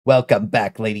Welcome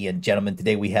back, ladies and gentlemen.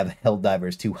 Today we have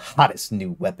Helldivers' two hottest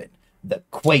new weapon, the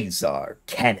Quasar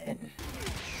Cannon.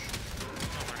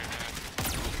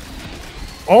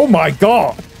 Oh my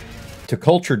god! To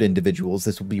cultured individuals,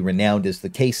 this will be renowned as the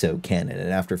Queso Cannon,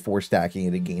 and after 4-stacking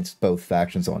it against both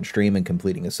factions on stream and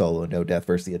completing a solo no-death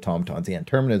versus the Automatons and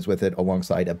Terminids with it,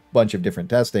 alongside a bunch of different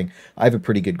testing, I have a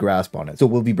pretty good grasp on it. So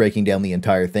we'll be breaking down the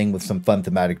entire thing with some fun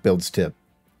thematic builds to,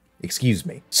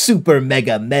 super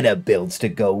mega meta builds to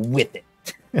go with it.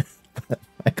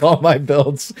 I call my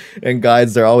builds and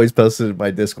guides, they're always posted in my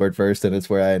Discord first, and it's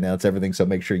where I announce everything, so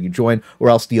make sure you join,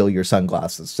 or I'll steal your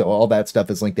sunglasses. So all that stuff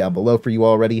is linked down below for you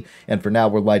already, and for now,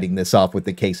 we're lighting this off with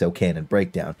the Queso Cannon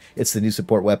breakdown. It's the new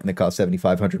support weapon that costs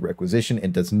 7,500 requisition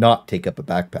and does not take up a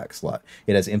backpack slot.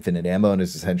 It has infinite ammo and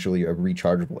is essentially a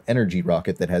rechargeable energy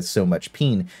rocket that has so much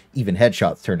peen, even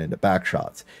headshots turn into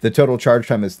backshots. The total charge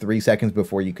time is 3 seconds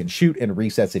before you can shoot, and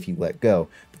resets if you let go.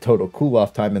 Total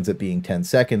cool-off time ends up being 10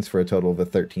 seconds for a total of a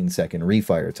 13-second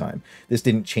refire time. This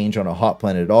didn't change on a hot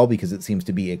planet at all because it seems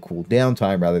to be a cool-down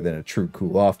time rather than a true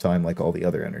cool-off time like all the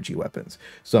other energy weapons.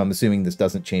 So I'm assuming this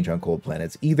doesn't change on cold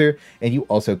planets either, and you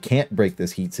also can't break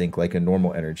this heatsink like a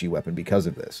normal energy weapon because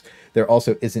of this. There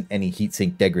also isn't any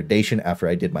heatsink degradation after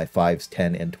I did my 5s,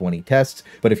 10, and 20 tests,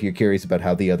 but if you're curious about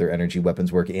how the other energy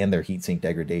weapons work and their heatsink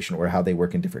degradation or how they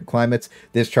work in different climates,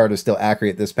 this chart is still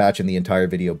accurate. This patch and the entire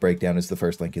video breakdown is the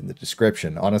first link in the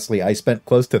description. Honestly, I spent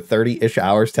close to 30-ish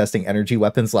hours testing energy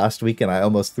weapons last week, and I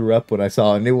almost threw up when I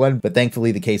saw a new one, but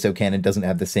thankfully the Queso Cannon doesn't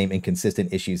have the same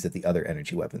inconsistent issues that the other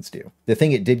energy weapons do. The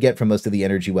thing it did get from most of the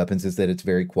energy weapons is that it's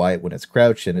very quiet when it's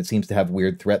crouched, and it seems to have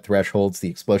weird threat thresholds. The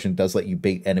explosion does let you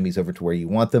bait enemies over to where you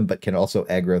want them, but can also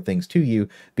aggro things to you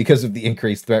because of the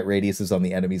increased threat radiuses on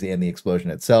the enemies and the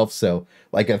explosion itself, so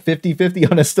like a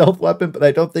 50-50 on a stealth weapon, but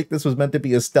I don't think this was meant to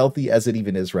be as stealthy as it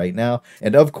even is right now,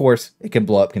 and of course, it can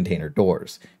blow up container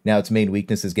doors. Now its main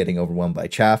weakness is getting overwhelmed by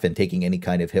chaff, and taking any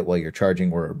kind of hit while you're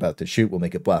charging or about to shoot will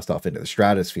make it blast off into the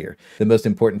stratosphere. The most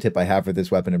important tip I have for this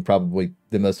weapon, and probably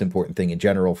the most important thing in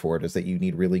general for it, is that you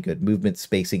need really good movement,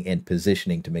 spacing, and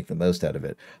positioning to make the most out of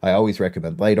it. I always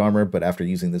recommend light armor, but after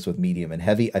using this with medium and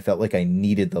heavy, I felt like I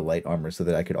needed the light armor so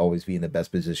that I could always be in the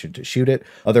best position to shoot it.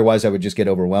 Otherwise, I would just get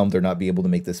overwhelmed or not be able to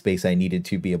make the space I needed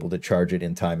to be able to charge it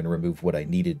in time and remove what I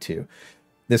needed to.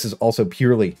 This is also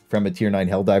purely from a tier 9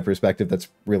 Helldive perspective. That's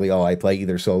really all I play,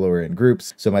 either solo or in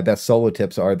groups. So my best solo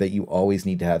tips are that you always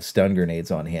need to have stun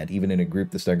grenades on hand. Even in a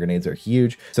group, the stun grenades are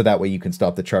huge, so that way you can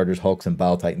stop the Chargers, Hulks, and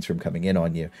Bile Titans from coming in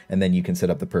on you, and then you can set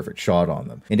up the perfect shot on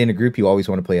them. And in a group, you always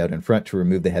want to play out in front to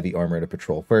remove the heavy armor to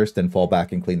patrol first, then fall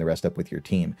back and clean the rest up with your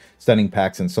team. Stunning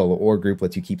packs in solo or group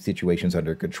lets you keep situations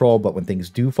under control, but when things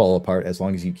do fall apart, as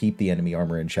long as you keep the enemy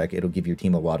armor in check, it'll give your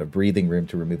team a lot of breathing room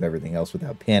to remove everything else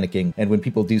without panicking. And when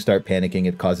people do start panicking,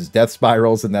 it causes death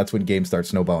spirals, and that's when games start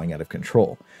snowballing out of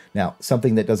control. Now,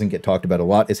 something that doesn't get talked about a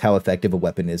lot is how effective a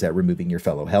weapon is at removing your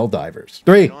fellow Helldivers.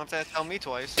 3, you don't have to tell me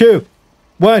twice. 2,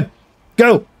 1,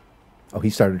 go! Oh, he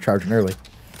started charging early.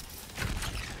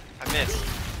 I missed.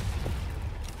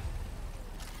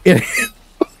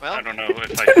 Well, I don't know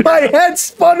if I My head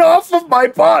spun off of my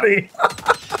body!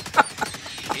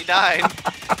 he died.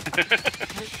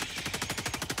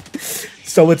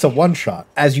 So it's a one-shot.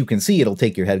 As you can see, it'll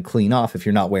take your head clean off if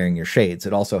you're not wearing your shades.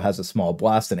 It also has a small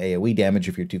blast and AoE damage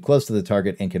if you're too close to the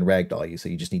target, and can ragdoll you, so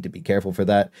you just need to be careful for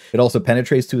that. It also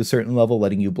penetrates to a certain level,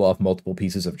 letting you blow off multiple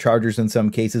pieces of chargers in some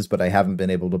cases, but I haven't been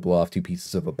able to blow off 2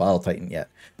 pieces of a Bile Titan yet.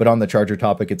 But on the charger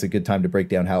topic, it's a good time to break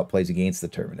down how it plays against the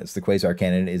Terminids. The Quasar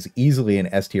Cannon is easily an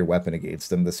S-tier weapon against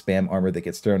them. The spam armor that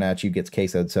gets thrown at you gets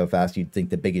quesoed so fast you'd think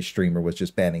the biggest streamer was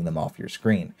just banning them off your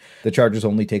screen. The chargers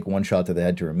only take 1 shot to the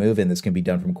head to remove, and this can be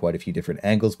done from quite a few different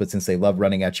angles, but since they love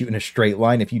running at you in a straight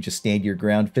line, if you just stand your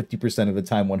ground 50% of the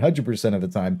time, 100% of the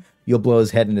time, you'll blow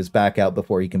his head and his back out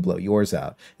before he can blow yours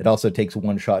out. It also takes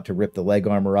 1 shot to rip the leg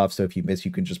armor off, so if you miss, you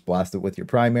can just blast it with your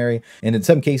primary, and in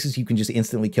some cases, you can just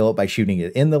instantly kill it by shooting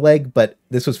it in the leg, but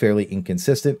this was fairly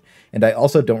inconsistent, and I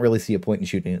also don't really see a point in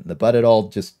shooting it in the butt at all,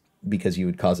 just because you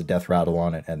would cause a death rattle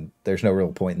on it, and there's no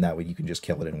real point in that when you can just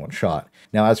kill it in 1 shot.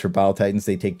 Now, as for Bile Titans,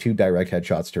 they take 2 direct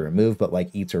headshots to remove, but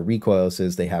like Eats or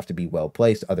Recoilses, they have to be well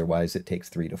placed, otherwise it takes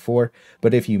 3 to 4.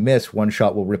 But if you miss, 1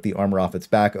 shot will rip the armor off its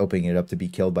back, opening it up to be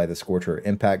killed by the Scorcher or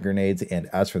impact grenades, and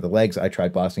as for the legs, I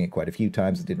tried blasting it quite a few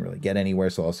times, it didn't really get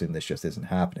anywhere, so I'll assume this just isn't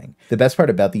happening. The best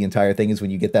part about the entire thing is when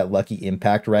you get that lucky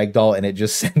impact ragdoll and it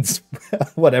just sends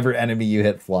whatever enemy you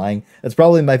hit flying. That's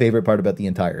probably my favorite part about the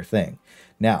entire thing.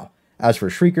 Now, As for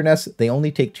Shrieker Nests, they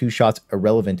only take 2 shots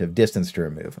irrelevant of distance to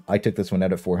remove. I took this one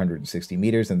out at 460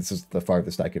 meters, and this is the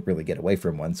farthest I could really get away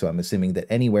from one, so I'm assuming that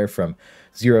anywhere from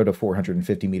 0 to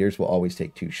 450 meters will always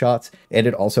take 2 shots, and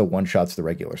it also one-shots the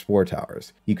regular spore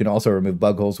towers. You can also remove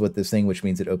bug holes with this thing, which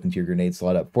means it opens your grenade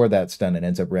slot up for that stun and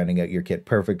ends up rounding out your kit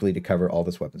perfectly to cover all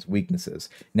this weapon's weaknesses.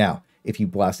 Now, if you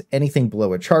blast anything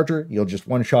below a charger, you'll just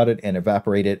one-shot it and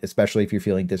evaporate it, especially if you're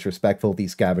feeling disrespectful.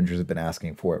 These scavengers have been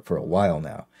asking for it for a while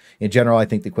now. In general, I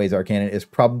think the Quasar Cannon is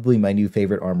probably my new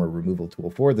favorite armor removal tool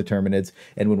for the Terminids,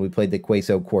 and when we played the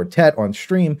Queso Quartet on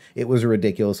stream, it was a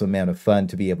ridiculous amount of fun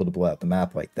to be able to blow out the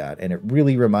map like that, and it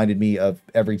really reminded me of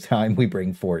every time we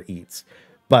bring 4 eats.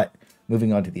 But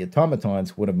moving on to the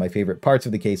automatons, one of my favorite parts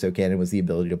of the Queso Cannon was the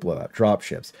ability to blow out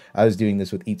dropships. I was doing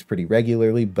this with eats pretty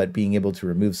regularly, but being able to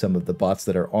remove some of the bots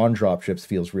that are on dropships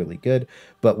feels really good,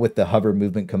 but with the hover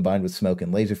movement combined with smoke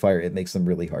and laser fire, it makes them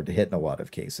really hard to hit in a lot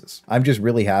of cases. I'm just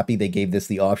really happy they gave this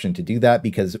the option to do that,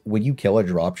 because when you kill a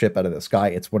dropship out of the sky,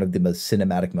 it's one of the most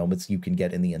cinematic moments you can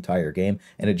get in the entire game,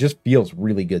 and it just feels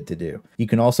really good to do. You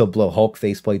can also blow Hulk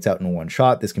faceplates out in one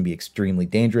shot. This can be extremely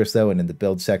dangerous though, and in the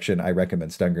build section, I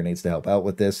recommend stun grenades to help out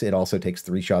with this. It also takes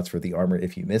 3 shots for the armor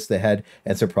if you miss the head,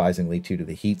 and surprisingly 2 to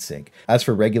the heatsink. As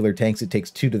for regular tanks, it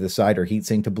takes 2 to the side or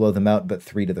heatsink to blow them out, but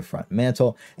 3 to the front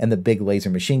mantle, and the big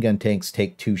laser machine gun tanks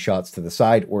take 2 shots to the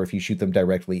side, or if you shoot them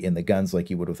directly in the guns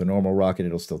like you would with a normal rocket,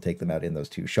 it'll still take them out in those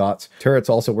 2 shots. Turrets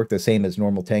also work the same as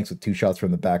normal tanks with 2 shots from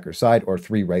the back or side, or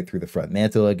 3 right through the front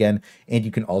mantle again, and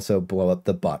you can also blow up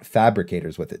the bot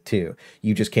Fabricators with it too.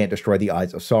 You just can't destroy the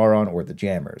Eyes of Sauron or the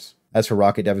jammers. As for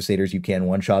rocket Devastators, you can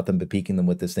one-shot them, but peeking them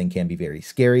with this thing can be very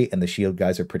scary, and the shield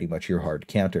guys are pretty much your hard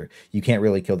counter. You can't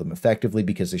really kill them effectively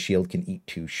because the shield can eat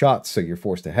 2 shots, so you're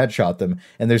forced to headshot them,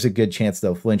 and there's a good chance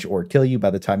they'll flinch or kill you by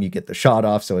the time you get the shot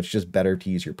off, so it's just better to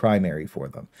use your primary for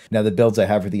them. Now, the builds I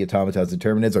have for the automatons and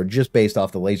terminids are just based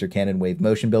off the laser cannon wave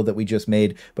motion build that we just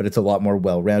made, but it's a lot more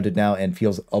well-rounded now and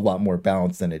feels a lot more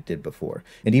balanced than it did before.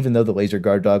 And even though the laser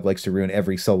guard dog likes to ruin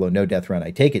every solo no-death run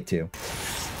I take it to,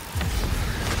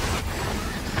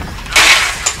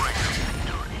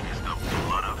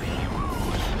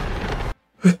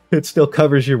 it still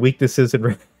covers your weaknesses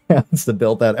and rounds to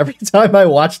build that. Every time I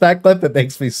watch that clip, it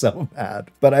makes me so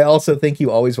mad. But I also think you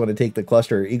always want to take the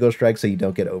cluster or eagle strike so you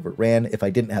don't get overran. If I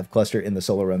didn't have cluster in the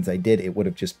solo runs I did, it would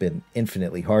have just been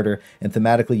infinitely harder. And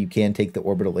thematically, you can take the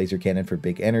orbital laser cannon for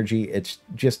big energy. It's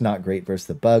just not great versus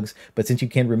the bugs. But since you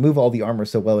can remove all the armor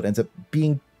so well, it ends up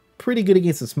being pretty good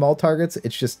against the small targets.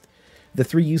 It's just the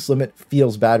 3 use limit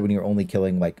feels bad when you're only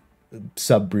killing like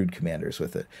sub-brood commanders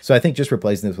with it. So I think just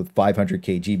replacing this with 500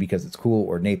 kg because it's cool,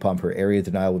 or napalm per area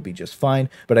denial would be just fine.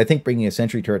 But I think bringing a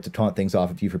sentry turret to taunt things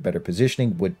off of you for better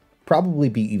positioning would probably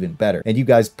be even better. And you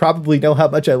guys probably know how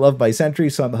much I love my sentry,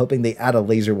 so I'm hoping they add a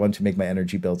laser one to make my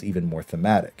energy builds even more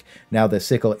thematic. Now the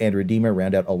sickle and redeemer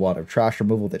round out a lot of trash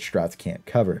removal that strats can't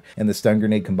cover, and the stun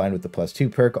grenade combined with the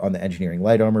 +2 perk on the engineering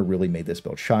light armor really made this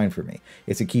build shine for me.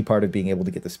 It's a key part of being able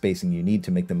to get the spacing you need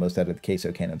to make the most out of the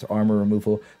Queso Cannon's armor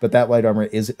removal, but that light armor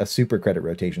is a super credit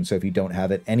rotation, so if you don't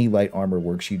have it, any light armor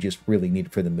works. You just really need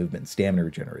it for the movement and stamina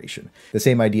regeneration. The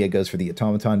same idea goes for the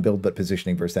Automaton build, but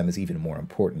positioning versus them is even more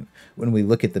important. When we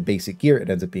look at the basic gear, it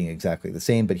ends up being exactly the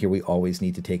same, but here we always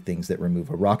need to take things that remove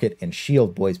a rocket and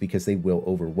shield boys because they will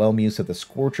overwhelm you, so the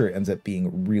Scorcher ends up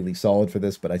being really solid for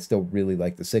this, but I still really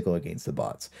like the sickle against the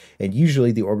bots. And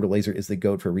usually the orbital laser is the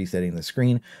goat for resetting the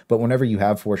screen, but whenever you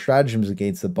have 4 stratagems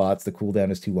against the bots, the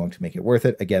cooldown is too long to make it worth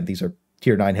it. Again, these are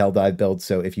Tier 9 Helldive builds,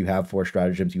 so if you have 4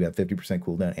 stratagems, you have 50%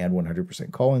 cooldown and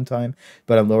 100% call-in time,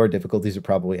 but on lower difficulties, it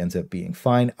probably ends up being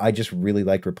fine. I just really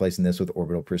like replacing this with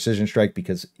Orbital Precision Strike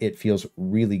because it feels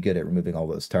really good at removing all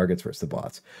those targets versus the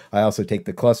bots. I also take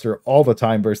the cluster all the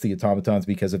time versus the automatons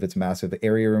because of its massive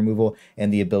area removal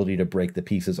and the ability to break the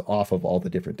pieces off of all the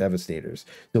different Devastators.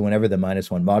 So whenever the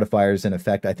 -1 modifier is in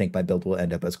effect, I think my build will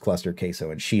end up as cluster,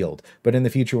 queso, and shield. But in the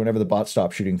future, whenever the bots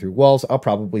stop shooting through walls, I'll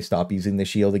probably stop using the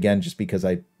shield again just because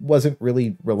I wasn't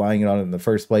really relying on it in the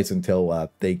first place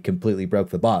until they completely broke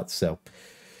the bots. So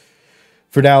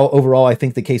for now, overall, I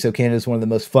think the Queso Cannon is one of the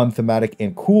most fun, thematic,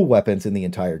 and cool weapons in the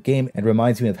entire game, and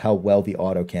reminds me of how well the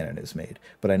auto cannon is made.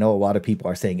 But I know a lot of people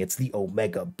are saying it's the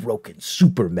Omega broken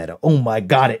super meta. Oh my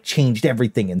god, it changed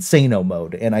everything in Sano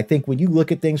mode. And I think when you look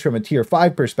at things from a tier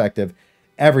 5 perspective,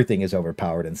 Everything is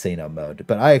overpowered in Say No mode,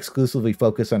 but I exclusively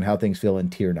focus on how things feel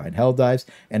in Tier 9 Helldives,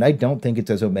 and I don't think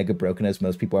it's as Omega broken as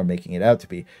most people are making it out to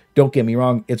be. Don't get me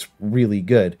wrong, it's really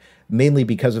good, mainly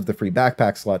because of the free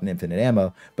backpack slot and infinite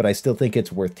ammo, but I still think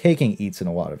it's worth taking eats in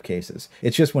a lot of cases.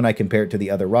 It's just when I compare it to the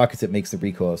other rockets, it makes the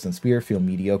recoilless and spear feel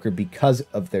mediocre because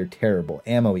of their terrible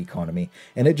ammo economy,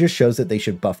 and it just shows that they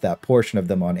should buff that portion of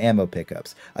them on ammo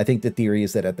pickups. I think the theory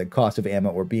is that at the cost of ammo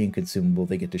or being consumable,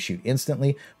 they get to shoot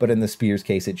instantly, but in the spear's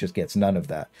case, it just gets none of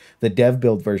that. The dev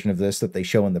build version of this that they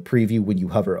show in the preview when you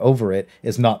hover over it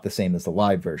is not the same as the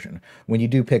live version. When you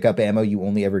do pick up ammo, you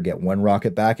only ever get one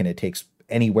rocket back, and it takes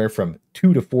anywhere from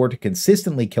 2 to 4 to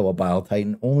consistently kill a Bile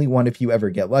Titan, only one if you ever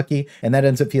get lucky, and that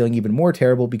ends up feeling even more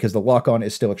terrible because the lock-on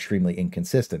is still extremely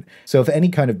inconsistent. So if any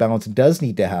kind of balance does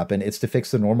need to happen, it's to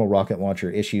fix the normal rocket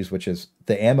launcher issues, which is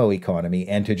the ammo economy,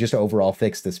 and to just overall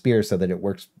fix the spear so that it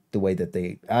works the way that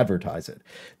they advertise it.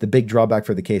 The big drawback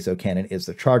for the Queso cannon is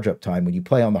the charge-up time. When you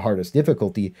play on the hardest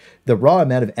difficulty, the raw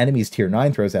amount of enemies Tier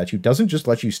 9 throws at you doesn't just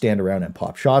let you stand around and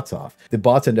pop shots off. The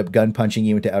bots end up gun-punching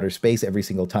you into outer space every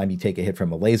single time you take a hit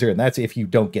from a laser, and that's if you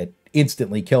don't get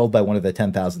instantly killed by one of the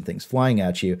 10,000 things flying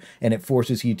at you, and it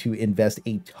forces you to invest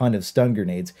a ton of stun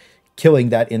grenades, killing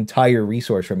that entire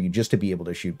resource from you just to be able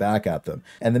to shoot back at them.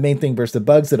 And the main thing versus the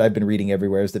bugs that I've been reading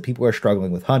everywhere is that people are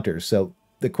struggling with hunters, so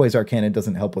the Quasar cannon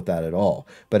doesn't help with that at all.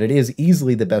 But it is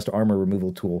easily the best armor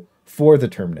removal tool for the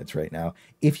Terminids right now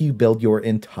if you build your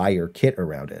entire kit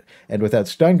around it. And without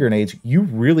stun grenades, you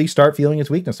really start feeling its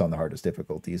weakness on the hardest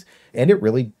difficulties, and it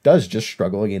really does just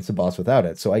struggle against the boss without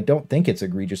it. So I don't think it's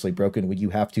egregiously broken when you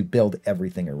have to build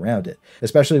everything around it,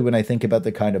 especially when I think about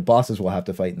the kind of bosses we'll have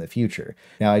to fight in the future.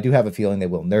 Now, I do have a feeling they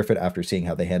will nerf it after seeing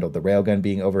how they handled the railgun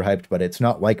being overhyped, but it's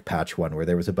not like patch 1 where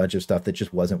there was a bunch of stuff that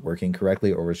just wasn't working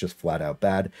correctly or was just flat out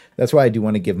bad. That's why I do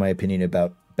want to give my opinion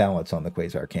about balance on the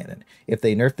Quasar cannon. If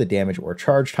they nerf the damage or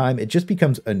charge time, it just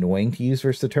becomes annoying to use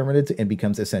versus the Terminids and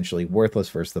becomes essentially worthless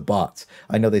versus the bots.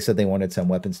 I know they said they wanted some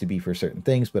weapons to be for certain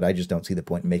things, but I just don't see the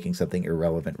point in making something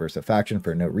irrelevant versus a faction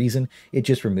for no reason. It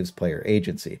just removes player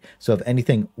agency. So if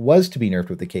anything was to be nerfed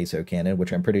with the Queso cannon,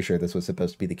 which I'm pretty sure this was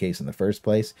supposed to be the case in the first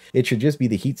place, it should just be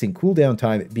the heatsink cooldown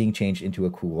time being changed into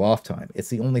a cool off time. It's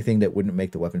the only thing that wouldn't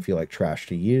make the weapon feel like trash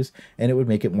to use, and it would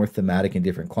make it more thematic in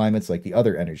different climates like the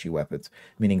other energy weapons,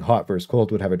 meaning hot versus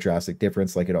cold would have a drastic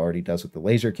difference like it already does with the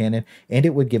laser cannon, and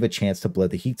it would give a chance to blow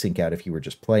the heatsink out if you were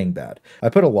just playing bad. I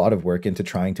put a lot of work into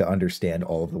trying to understand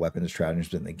all of the weapons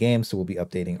stratagems in the game, so we'll be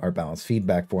updating our balanced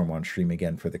feedback form on stream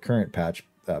again for the current patch,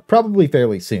 probably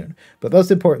fairly soon. But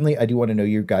most importantly, I do want to know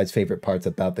your guys' favorite parts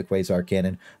about the Quasar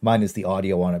cannon. Mine is the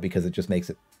audio on it because it just makes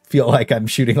it feel like I'm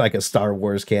shooting like a Star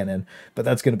Wars cannon. But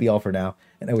that's going to be all for now,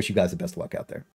 and I wish you guys the best of luck out there.